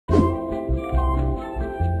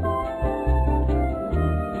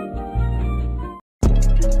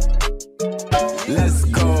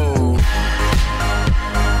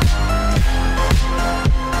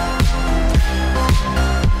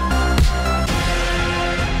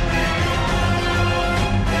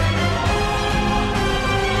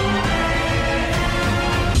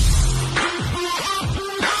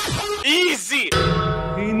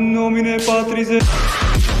40.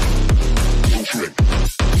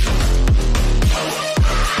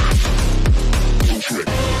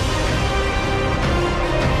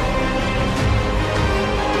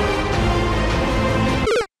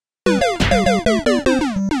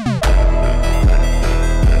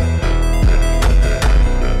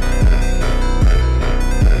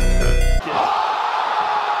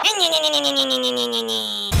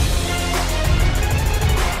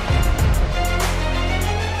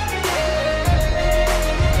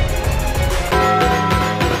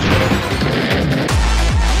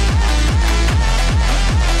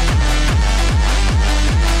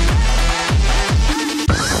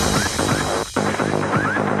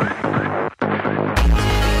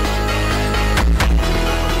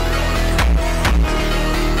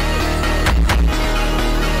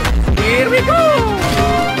 Here we go!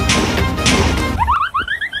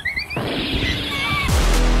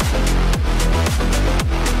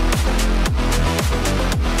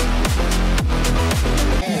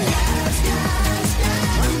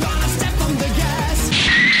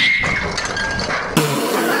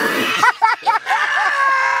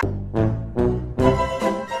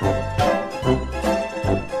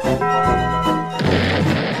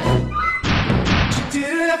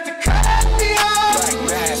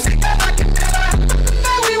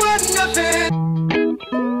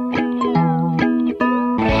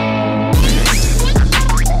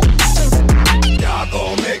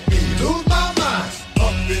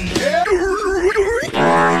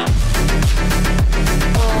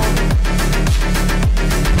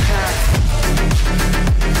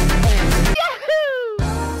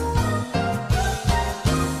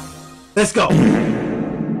 Let's go.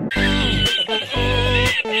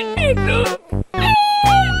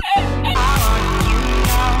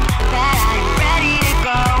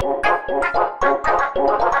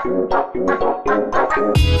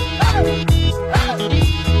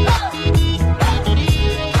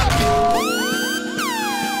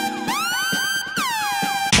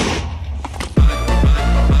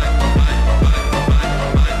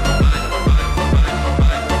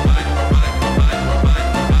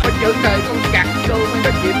 Chơi trời con cặc vô mày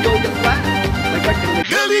bắt kịp vô chân quá mày bắt kịp.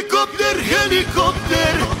 Helicopter,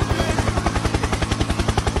 helicopter.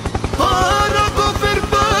 Paracofer.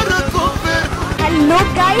 Hello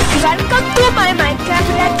guys, welcome to my Minecraft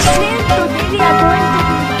Let's Play. Today we are going to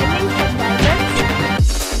be mining some diamonds.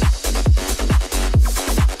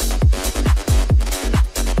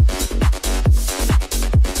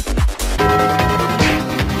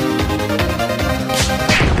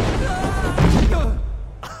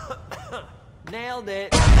 Nailed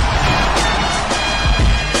it.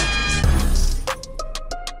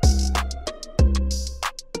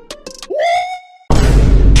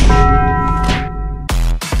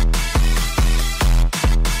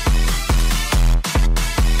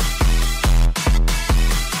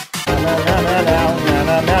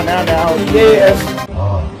 Yes.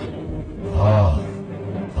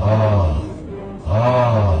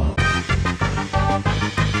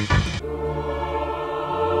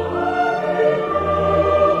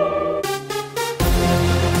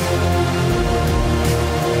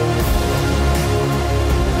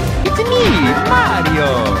 It's me, Mario.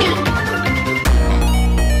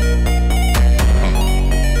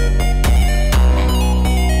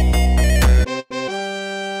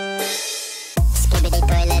 Skibbity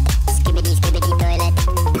toilet, skibbity skibbity toilet.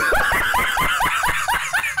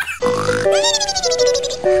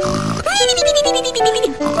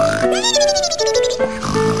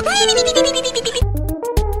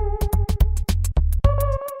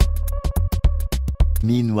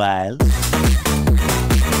 Meanwhile.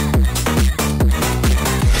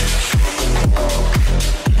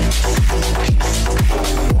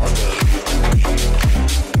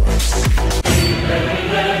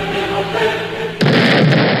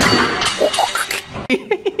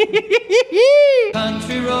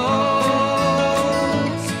 Country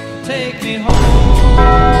roads, take me home.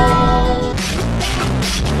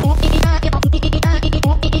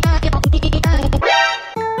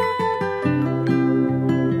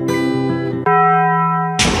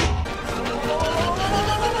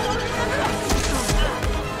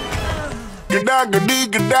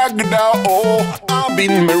 Gada, oh, I've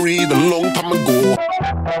been married a long time ago.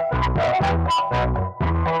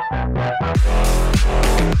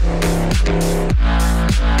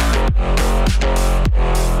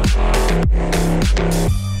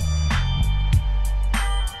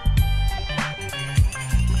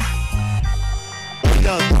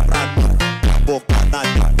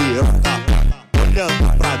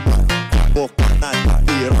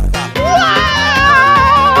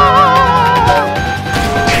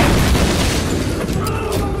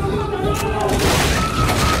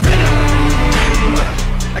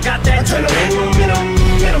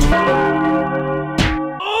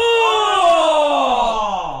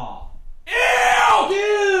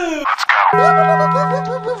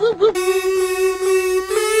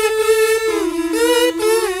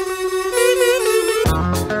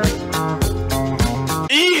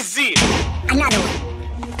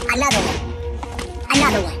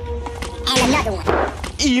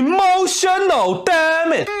 Oh,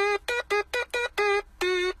 damn it!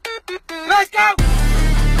 Let's go.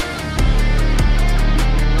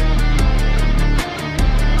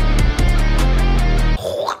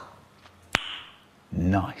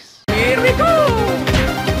 Nice. Here we go.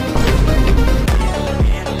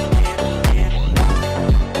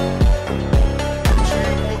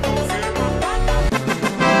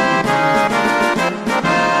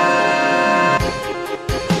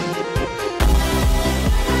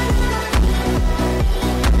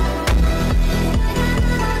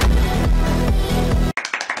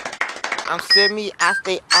 I'm semi, I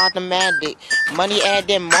stay automatic. Money add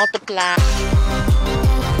then multiply.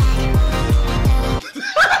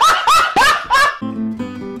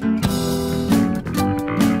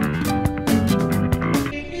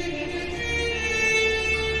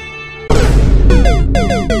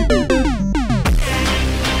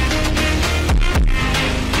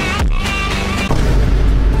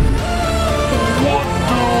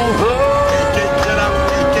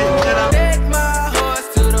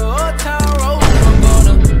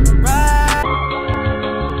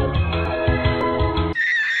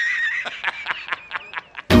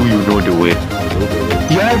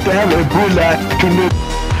 You have to have a good life to know.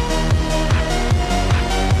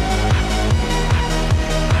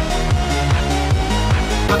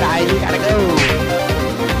 Okay, we gotta go.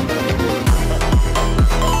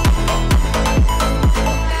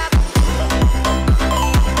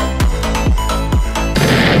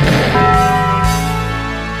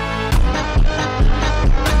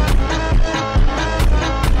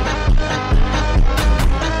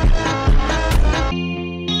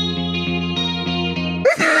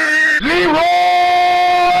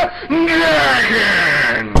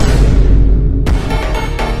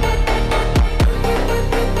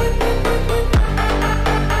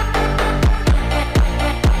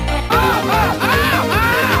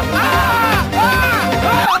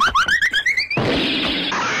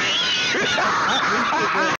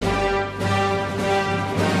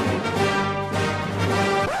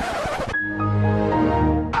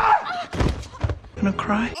 Gonna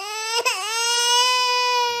cry?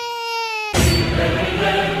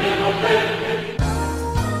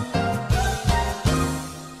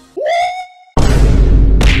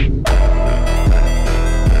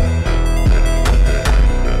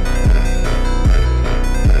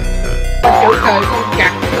 Chữ trời con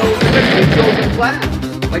cặc vô cái chuyện vô nhanh quá.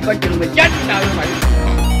 Mày coi chừng mày chết đời mày.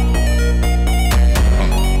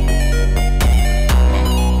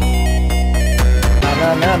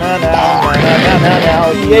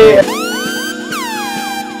 No, yeah.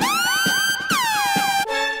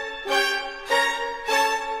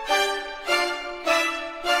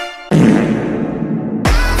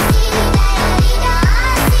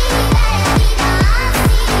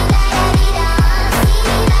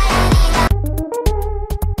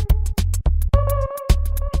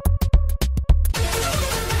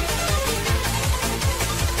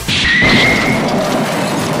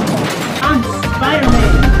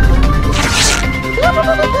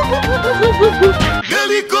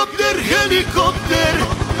 Helikopter, helikopter.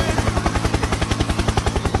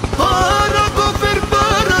 Parakoper,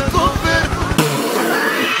 parakoper.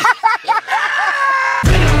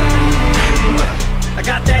 I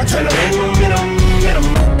got that adrenaline.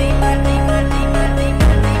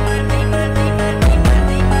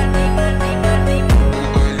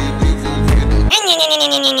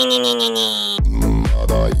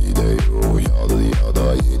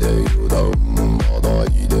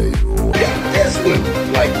 This one,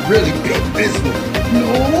 like really big this one. No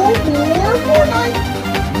more Fortnite.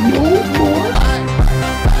 No more.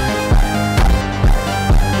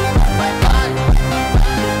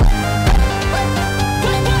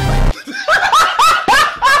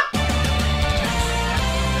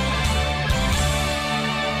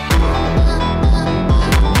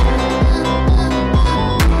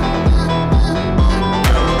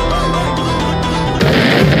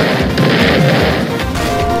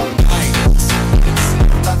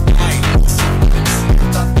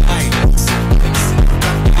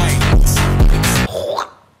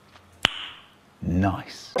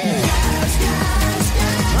 Nice.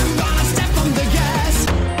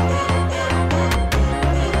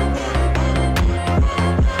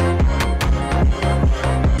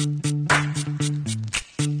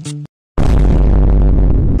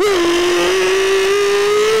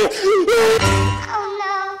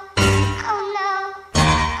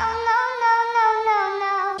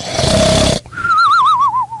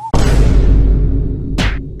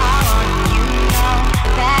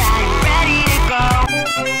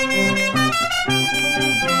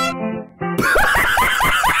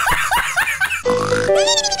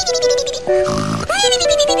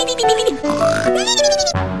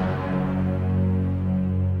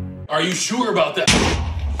 Are you sure about that?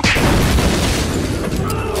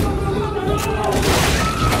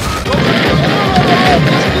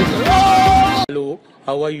 Hello,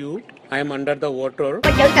 how are you? I am under the water.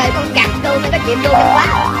 Mày chửi trời con gạt đâu mày có chịu vô trong quá.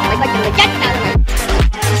 Mày coi chừng mày chết tao rồi.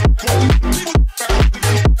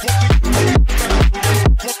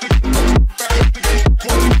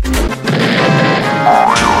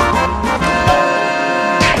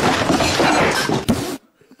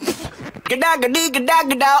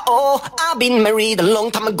 Gada, oh, I've been married a long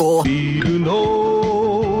time ago. Sing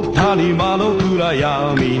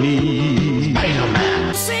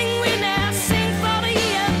we now, sing for the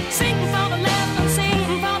year, sing for the left and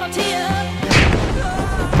sing for the tear.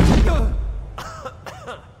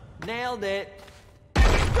 Nailed it. Do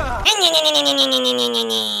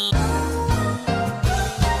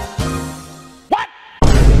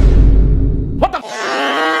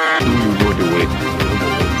you know the way?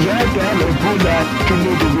 You have to have a good lad to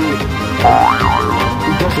know the way. Who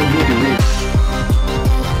doesn't know the way?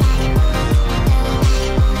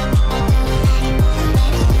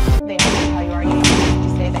 They ask you how you are, you have to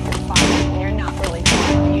say that you're fine when you're not really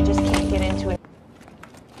fine. You just can't get into it.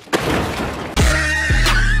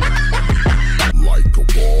 Like a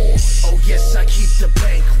boss. Oh yes, I keep the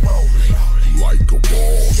bank rolling. Like a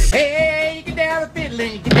boss. Hey, you get down the fiddle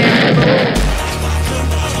and you get down the road.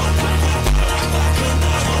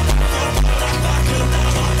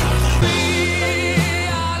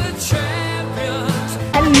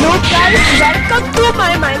 Hello guys, welcome to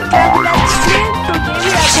my Minecraft Let's Play. Today we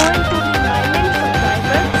are going to be mining for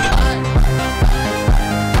diamonds.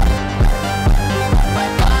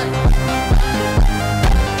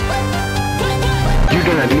 You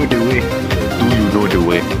gotta know the way. Do you know the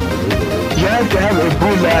way? You have to have a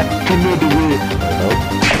good lad to know the way.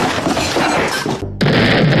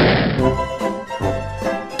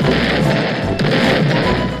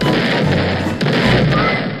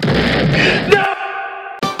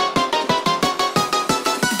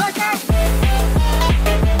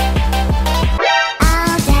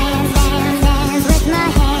 I'll dance with my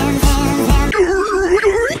hands.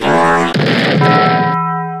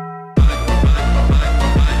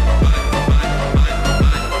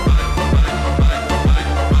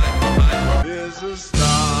 There's a starman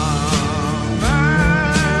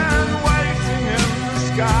waiting in the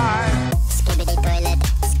sky. Skibbity toilet,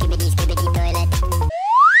 skibbity toilet.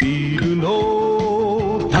 いる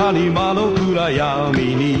の谷間の暗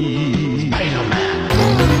闇に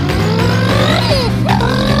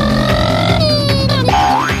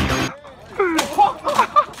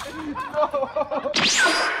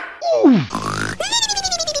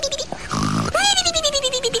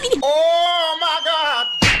Oh my God!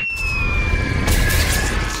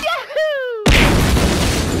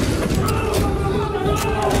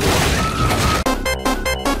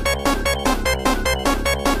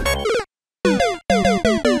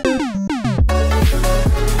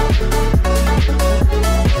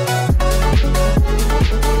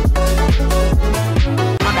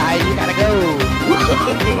 Okay, you gotta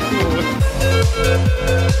go.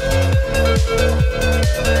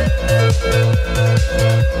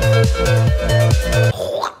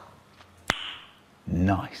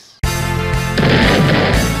 Nice.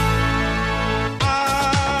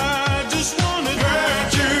 I just wanna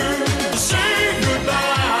get you to say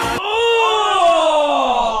goodbye.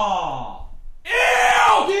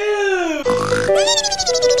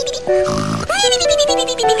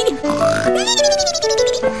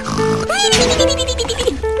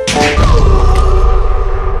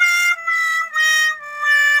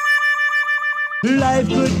 Life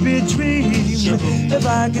could be a dream if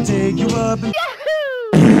I could take you up.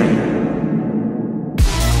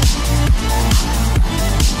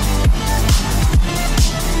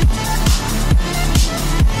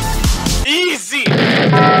 Easy!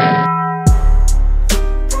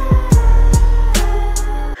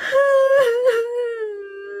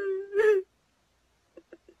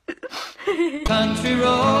 Country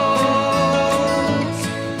roads,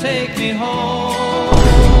 take me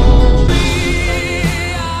home.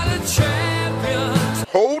 We are the champions.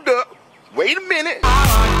 Hold up. Wait a minute.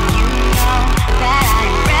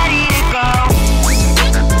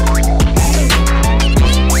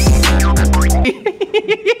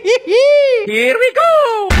 Here we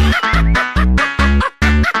go.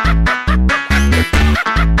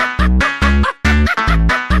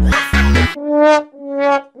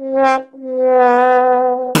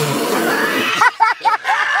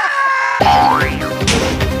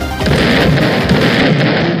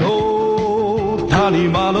 No 谷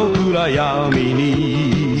間の暗闇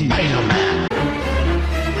に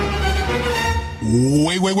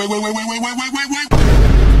Wait.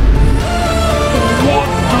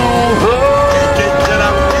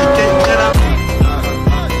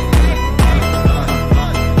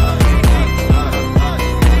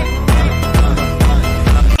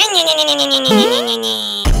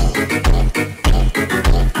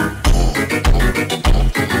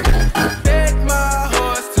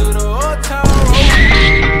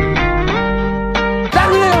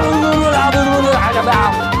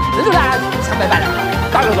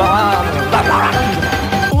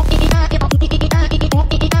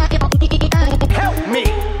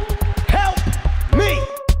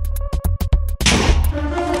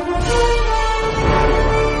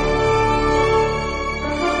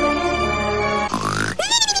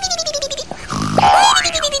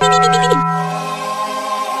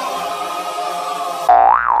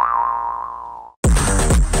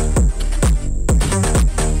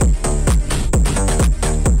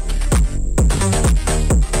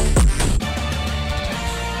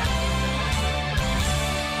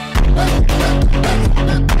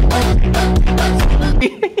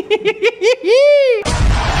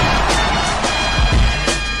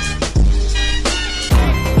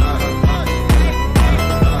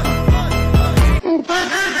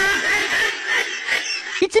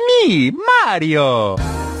 It's me, Mario!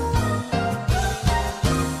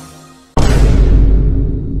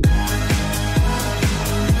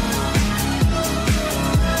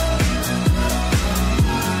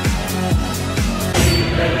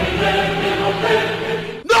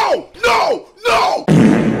 No! No! No!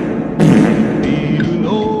 昼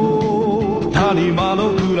の谷間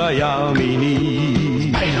の暗闇に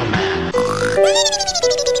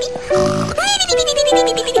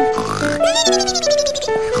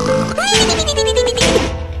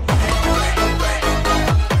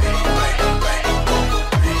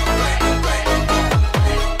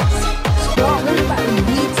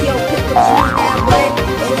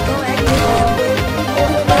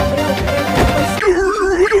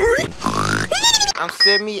I'm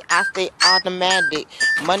semi, I stay automatic.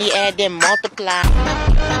 Money add then multiply.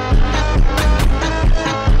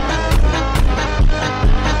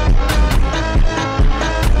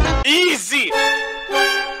 Easy!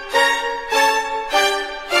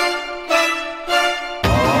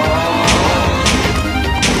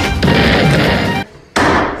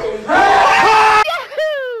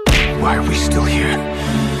 Why are we still here?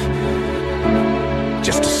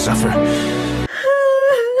 Just to suffer?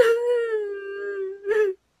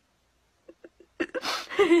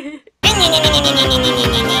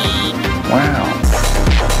 Wow.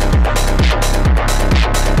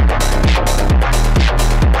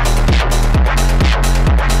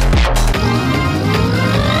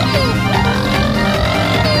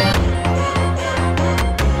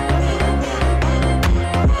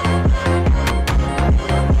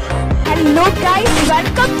 Hello guys,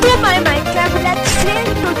 welcome to my Minecraft Let's Play.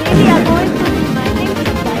 Today we are going to be mining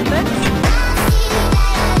some diamonds.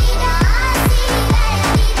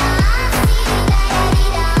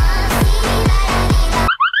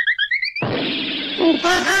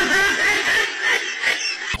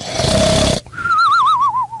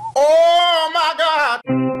 Oh my God!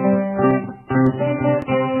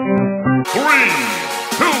 3,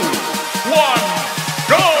 2, 1,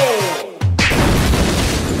 go!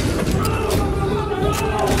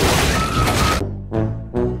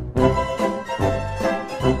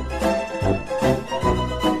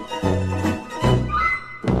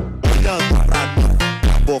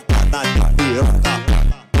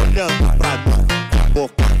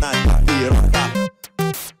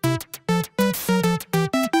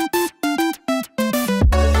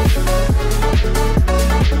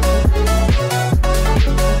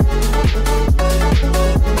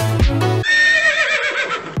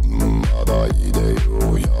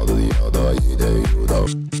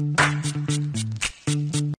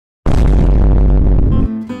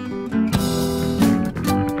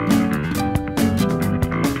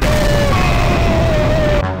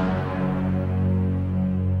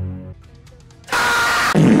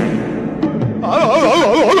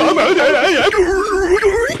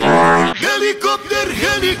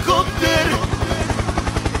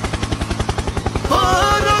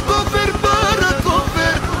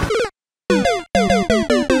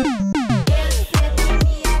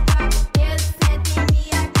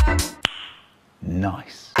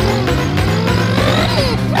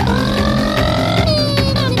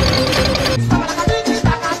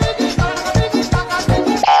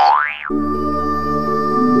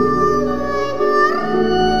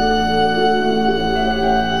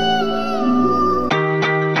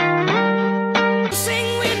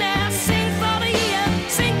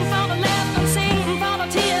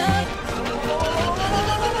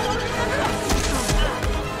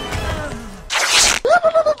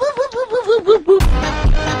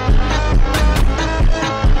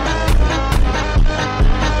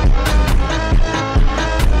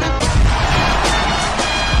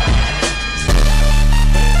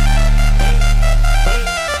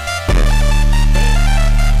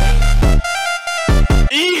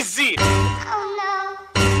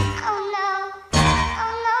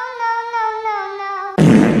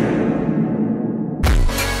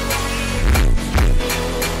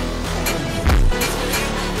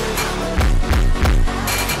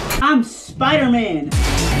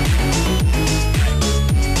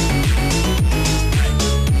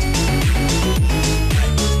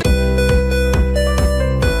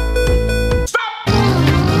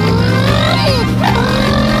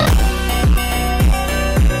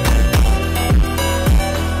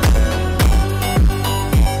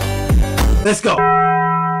 Let's go.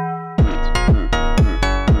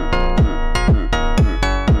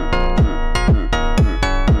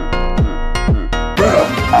 Bro,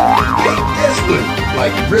 pick this one.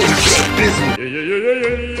 Like really pick this one.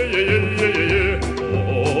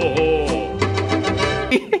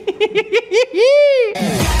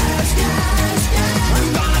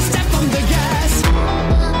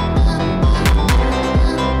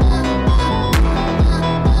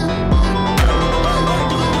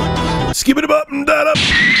 Skip it up and that up.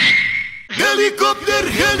 Helicopter,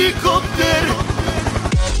 helicopter.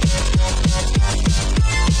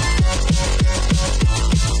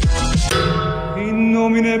 In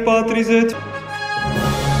nomine Patris et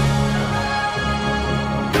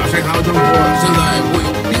打开卡中国，现在我有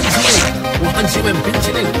冰淇淋，我很喜欢冰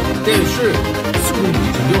淇淋，但是速度已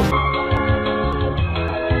经有。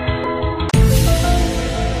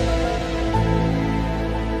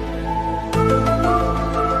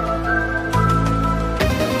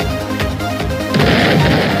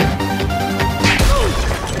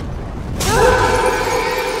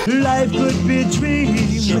Life could be a dream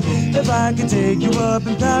if I could take you up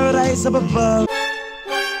in paradise up above.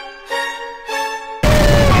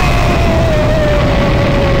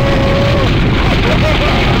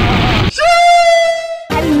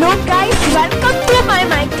 Hello guys, welcome to my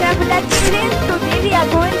Minecraft Let's Play. Today we are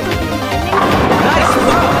going to be mining. Nice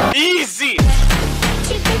work! Easy!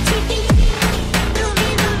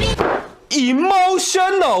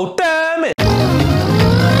 Emotional, damn it!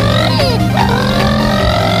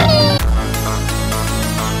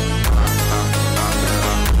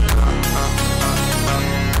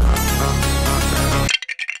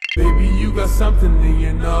 Baby, you got something that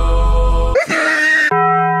you know.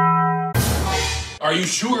 Are you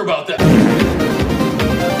sure about that?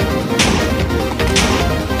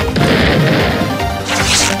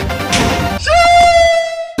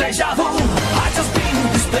 Deja vu, I just been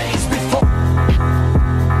in this place before.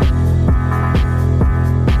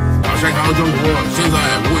 打开卡中国，现在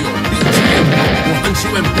我有冰淇淋，我很喜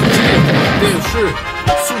欢冰淇淋，但是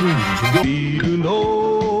速度已经有。ビルの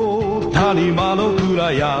谷間の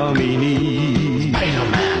暗闇に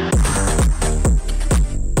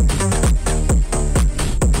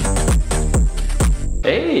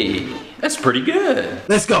Hey, that's pretty good.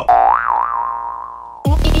 Let's go.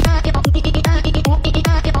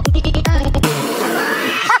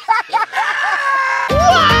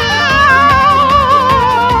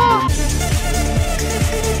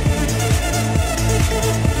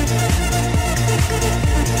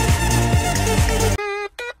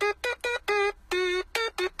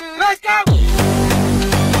 Let's go!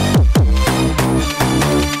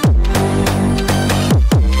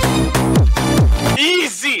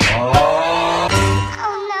 Easy!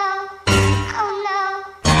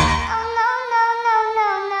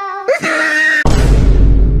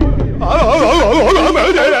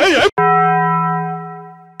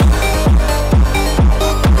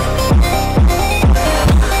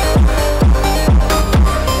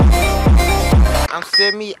 I'm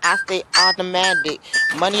semi, I stay automatic.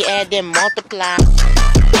 Money add then multiply.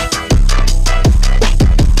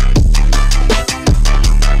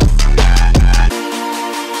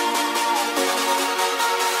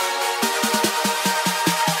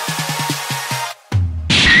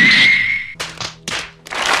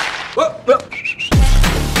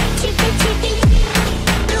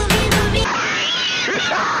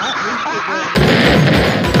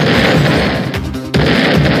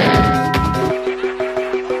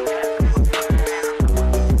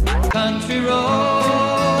 Country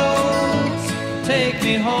roads take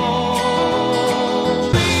me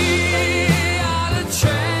home. We are the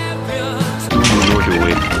champions. You know the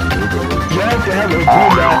way. You have to have a good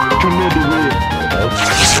laugh to know the way.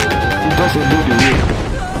 You doesn't know the way.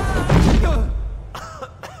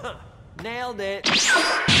 Nailed it.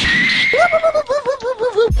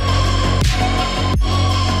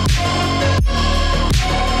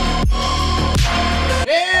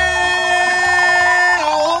 Yeah!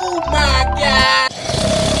 Oh my God!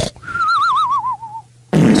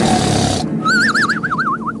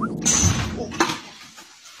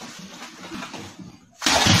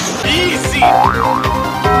 Easy!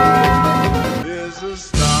 There's a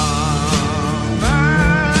starman.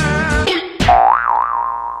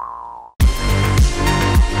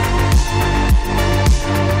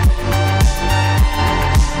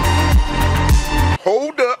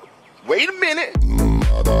 Hold up. Wait a minute.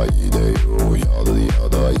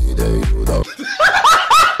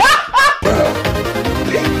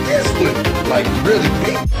 Pick this one. Like really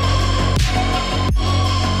pick.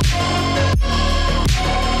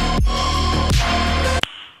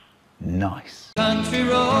 Nice. Country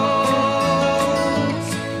roads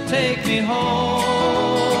take me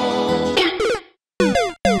home.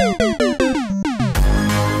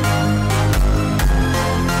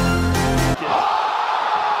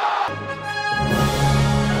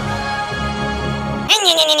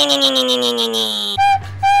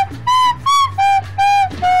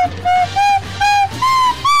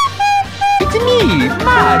 It's me,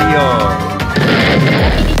 Mario.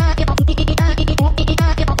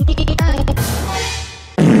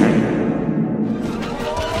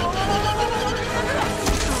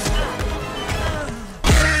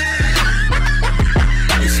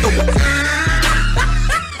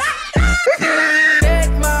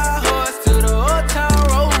 Take my horse to the old town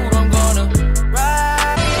road. I'm gonna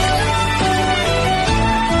ride.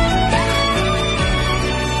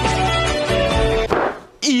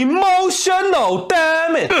 Emotional,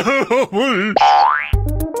 damn it.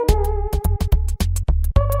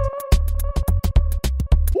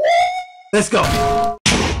 Let's go.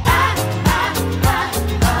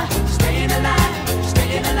 Staying alive,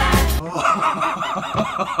 staying alive.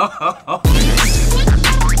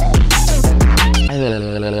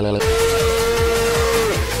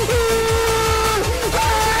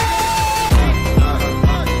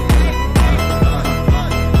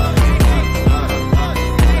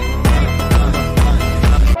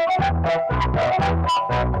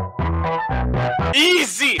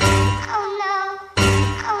 Easy.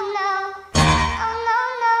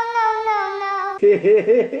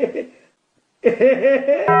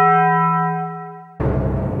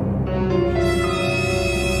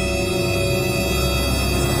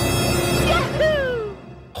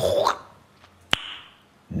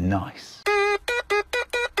 Nice.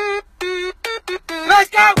 Let's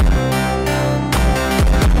go.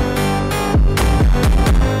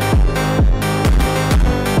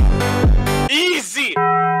 Easy.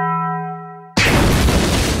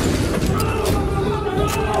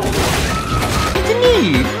 It's me,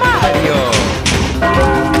 Mario.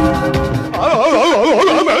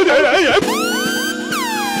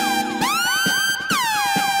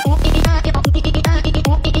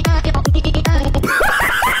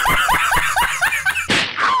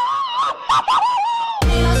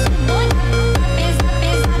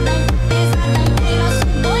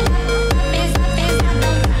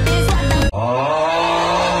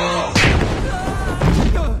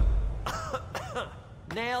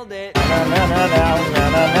 Nailed it.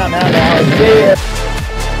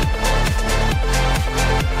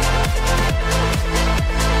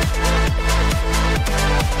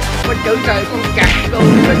 Con chữ trời con cặc tôi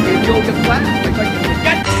nó chịu vô cho quá. Mày coi chừng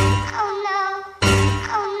chết.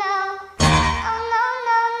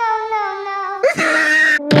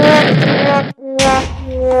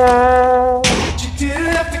 You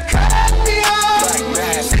didn't have to cut me off.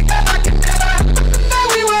 I could never know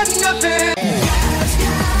we were nothing.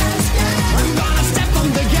 I'm gonna step on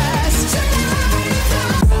the gas.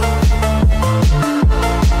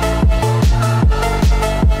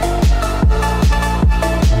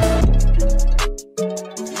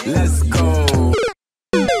 Let's go.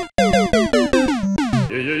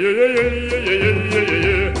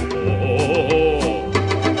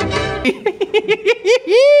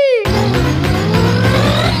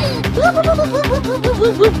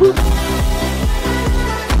 Woo!